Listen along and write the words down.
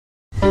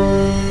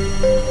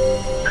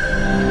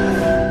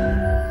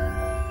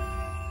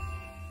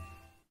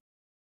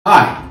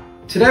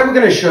Today we're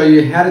going to show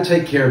you how to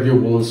take care of your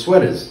woolen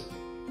sweaters.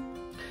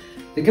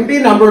 There can be a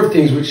number of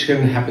things which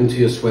can happen to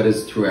your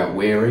sweaters throughout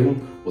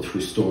wearing or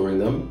through storing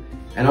them.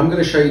 And I'm going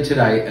to show you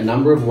today a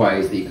number of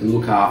ways that you can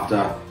look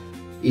after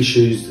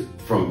issues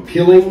from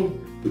pilling,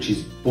 which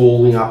is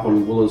balling up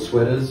on woolen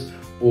sweaters,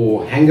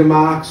 or hanger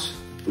marks,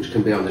 which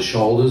can be on the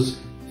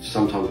shoulders.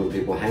 Sometimes when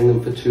people hang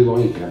them for too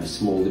long, you can have a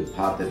small lip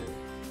part that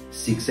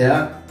sticks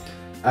out.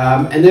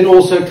 And then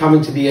also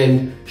coming to the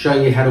end,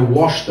 showing you how to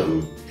wash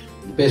them.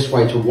 The best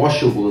way to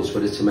wash your woolen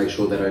sweaters to make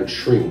sure they don't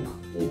shrink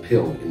or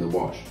pill in the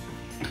wash.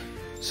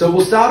 So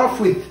we'll start off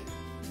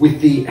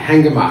with the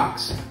hanger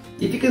marks.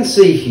 If you can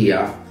see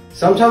here,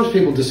 sometimes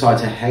people decide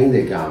to hang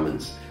their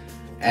garments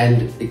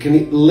and it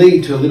can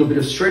lead to a little bit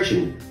of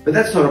stretching, but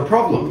that's not a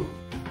problem.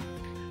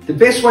 The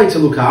best way to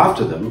look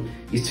after them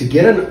is to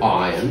get an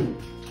iron.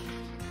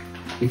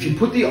 If you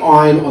put the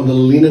iron on the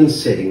linen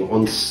setting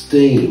on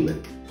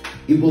steam,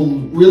 it will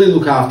really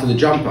look after the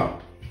jumper.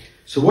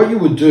 So what you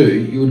would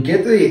do, you would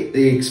get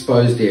the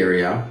exposed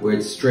area where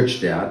it's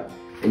stretched out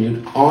and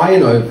you'd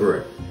iron over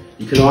it.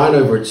 You can iron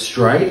over it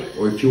straight,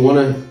 or if you want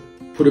to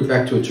put it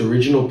back to its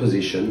original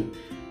position,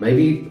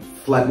 maybe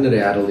flatten it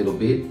out a little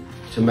bit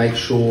to make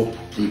sure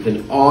that you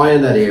can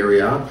iron that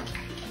area.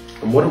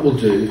 And what it will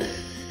do,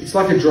 it's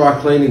like a dry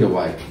clean in a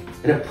way,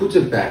 and it puts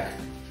it back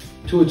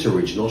to its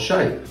original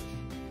shape.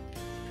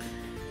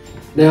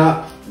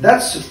 Now,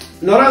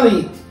 that's not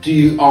only do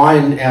you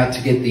iron out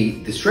to get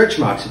the stretch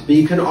marks, but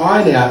you can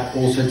iron out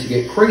also to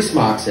get crease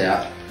marks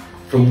out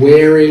from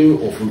wearing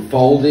or from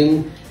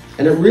folding,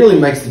 and it really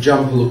makes the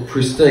jumper look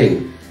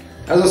pristine.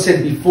 As I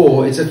said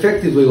before, it's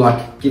effectively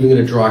like giving it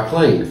a dry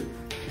clean.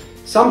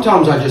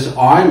 Sometimes I just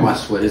iron my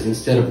sweaters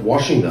instead of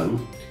washing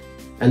them,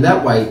 and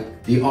that way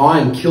the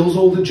iron kills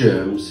all the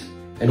germs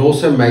and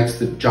also makes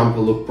the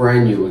jumper look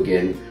brand new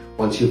again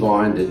once you've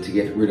ironed it, to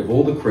get rid of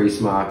all the crease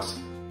marks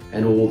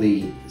and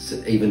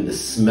even the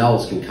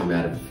smells can come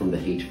out of it from the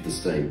heat of the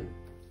steam.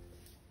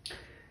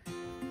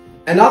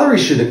 Another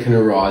issue that can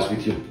arise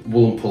with your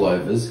woolen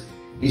pullovers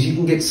is you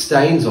can get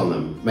stains on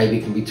them. Maybe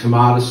it can be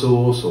tomato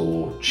sauce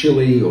or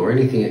chili or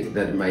anything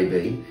that it may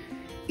be.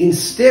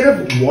 Instead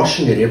of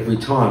washing it every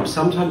time,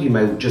 sometimes you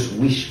may just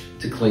wish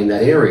to clean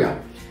that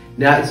area.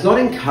 Now, it's not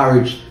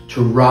encouraged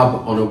to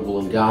rub on a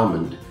woolen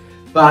garment,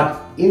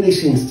 but in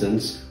this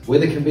instance, where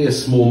there can be a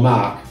small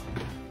mark,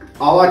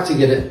 I like to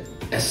get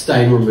a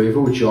stain remover,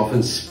 which you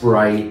often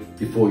spray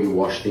before you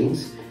wash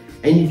things,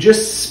 and you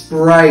just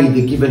spray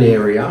the given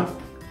area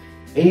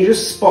and you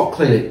just spot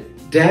clean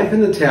it. Dampen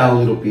the towel a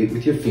little bit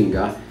with your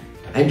finger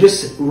and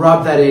just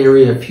rub that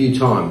area a few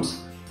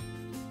times.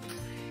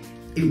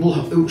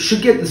 It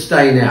should get the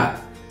stain out.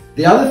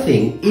 The other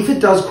thing, if it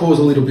does cause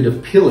a little bit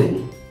of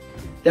pilling,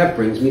 that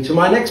brings me to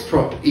my next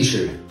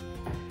issue.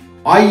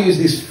 I use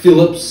this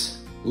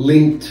Phillips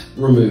lint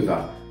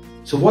remover.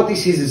 So what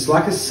this is, it's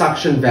like a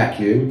suction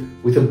vacuum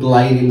with a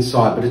blade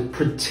inside, but it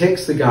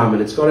protects the garment.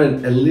 It's got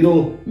a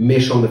little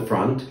mesh on the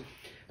front.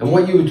 And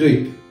what you would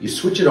do, you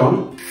switch it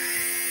on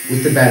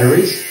with the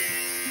batteries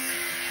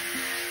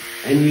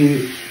and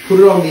you put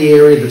it on the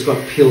area that's got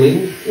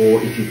pilling,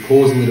 or if you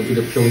cause a little bit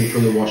of pilling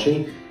from the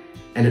washing,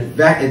 and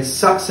it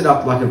sucks it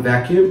up like a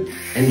vacuum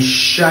and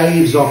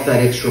shaves off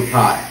that extra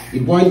part.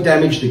 It won't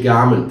damage the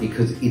garment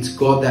because it's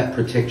got that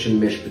protection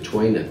mesh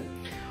between it.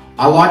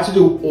 I like to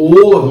do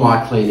all of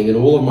my cleaning and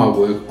all of my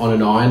work on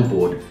an iron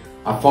board.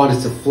 I find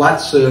it's a flat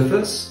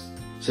surface,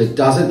 so it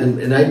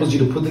enables you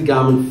to put the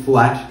garment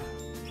flat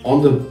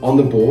on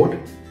the board,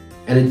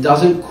 and it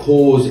doesn't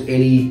cause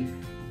any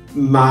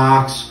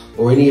marks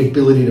or any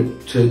ability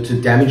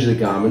to damage the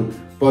garment,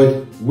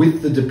 both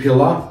with the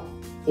depiller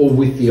or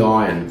with the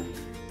iron.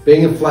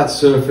 Being a flat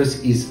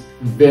surface is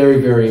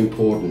very, very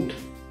important.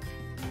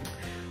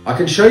 I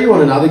can show you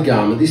on another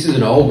garment. This is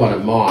an old one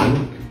of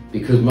mine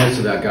because most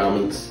of our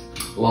garments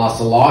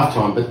last a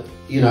lifetime, but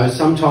you know,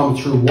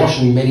 sometimes through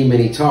washing many,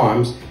 many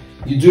times,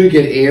 you do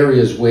get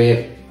areas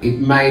where it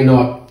may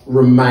not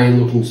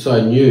remain looking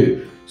so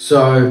new.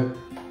 So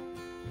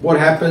what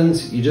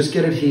happens, you just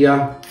get it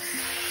here,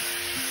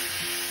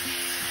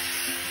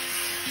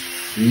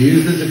 you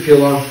use the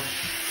depiller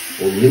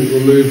or lint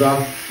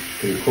remover,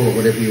 you can call it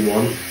whatever you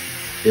want.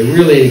 They're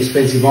really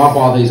inexpensive. I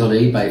buy these on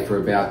eBay for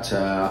about,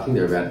 I think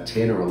they're about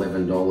 $10 or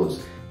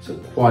 $11. So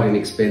quite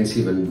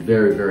inexpensive and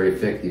very, very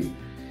effective.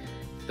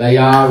 They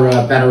are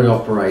battery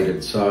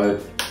operated, so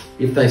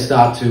if they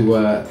start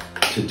to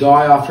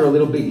die after a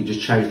little bit, you just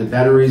change the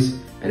batteries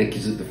and it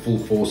gives it the full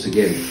force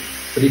again.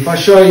 But if I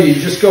show you, you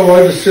just go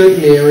over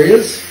certain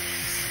areas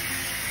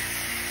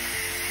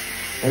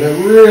and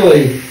it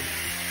really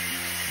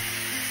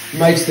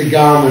makes the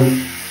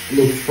garment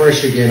look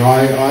fresh again.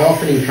 I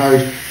often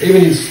encourage,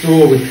 even in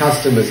store with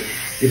customers,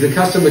 if the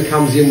customer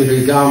comes in with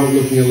a garment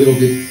looking a little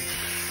bit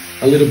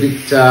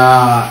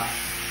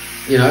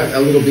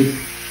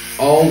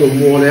old and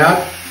worn out,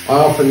 I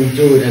often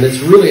do it, and it's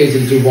really easy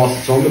to do whilst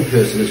it's on the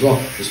person as well,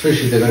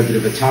 especially if they've got a bit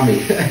of a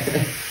tummy.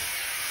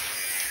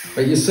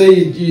 But you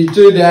see, you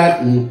do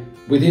that, and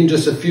within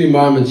just a few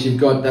moments, you've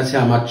got that's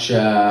how much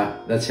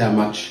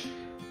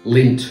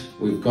lint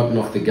we've gotten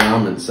off the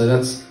garment. So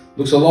that's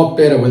looks a lot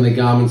better when the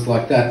garment's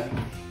like that.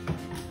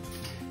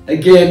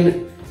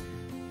 Again,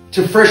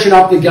 to freshen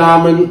up the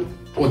garment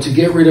or to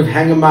get rid of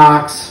hanger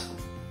marks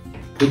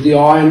with the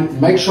iron,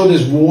 make sure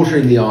there's water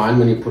in the iron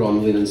when you put on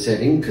the linen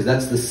setting, because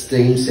that's the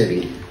steam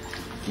setting.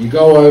 You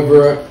go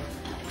over it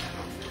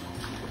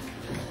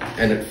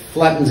and it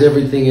flattens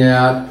everything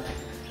out.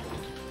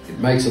 It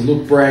makes it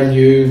look brand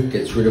new,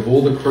 gets rid of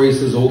all the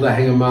creases, all the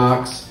hanger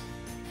marks,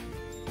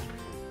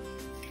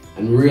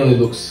 and really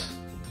looks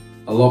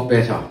a lot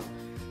better.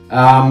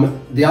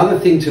 The other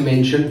thing to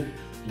mention,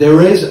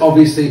 there is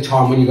obviously a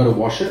time when you've got to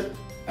wash it.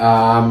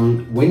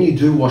 When you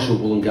do wash a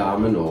woolen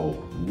garment or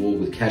wool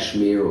with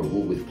cashmere or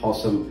wool with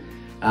possum,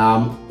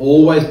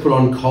 always put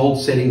on cold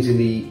settings in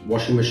the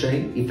washing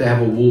machine. If they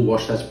have a wool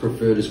wash, that's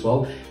preferred as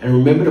well. And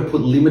remember to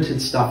put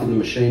limited stuff in the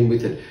machine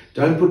with it.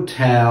 Don't put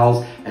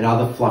towels and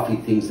other fluffy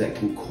things that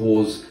can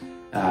cause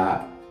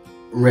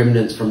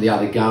remnants from the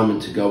other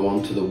garment to go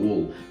onto the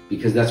wool,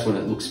 because that's when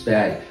it looks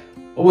bad.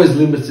 Always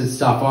limited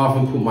stuff. I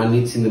often put my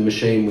knits in the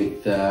machine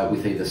with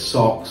either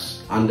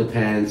socks,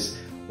 underpants,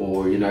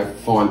 or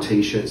fine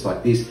t-shirts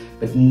like this,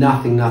 but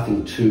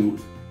nothing too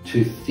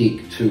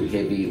thick, too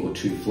heavy, or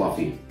too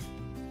fluffy.